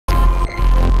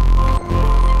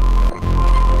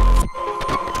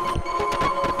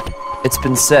It's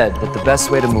been said that the best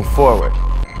way to move forward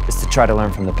is to try to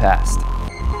learn from the past.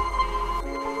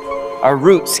 Our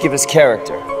roots give us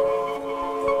character,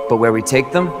 but where we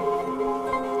take them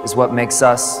is what makes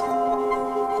us,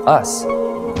 us.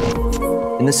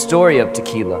 In the story of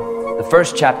Tequila, the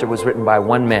first chapter was written by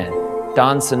one man,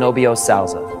 Don Zenobio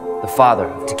Sauza, the father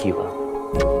of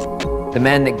Tequila. The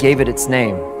man that gave it its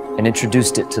name and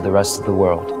introduced it to the rest of the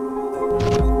world.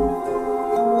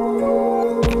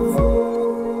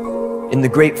 In the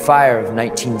Great Fire of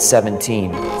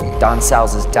 1917, Don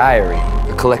Sauza's diary,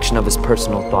 a collection of his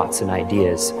personal thoughts and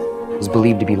ideas, was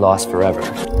believed to be lost forever.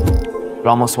 But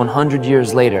almost 100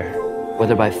 years later,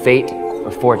 whether by fate or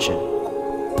fortune,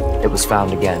 it was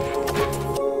found again.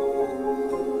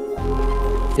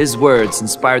 His words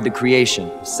inspired the creation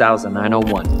of Sauza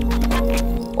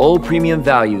 901. Old premium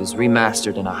values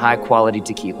remastered in a high-quality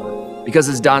tequila. Because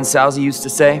as Don Sauza used to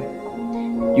say,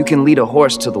 you can lead a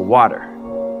horse to the water,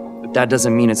 but that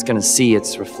doesn't mean it's gonna see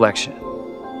its reflection.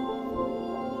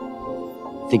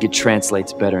 I think it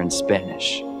translates better in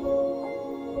Spanish.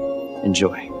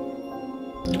 Enjoy.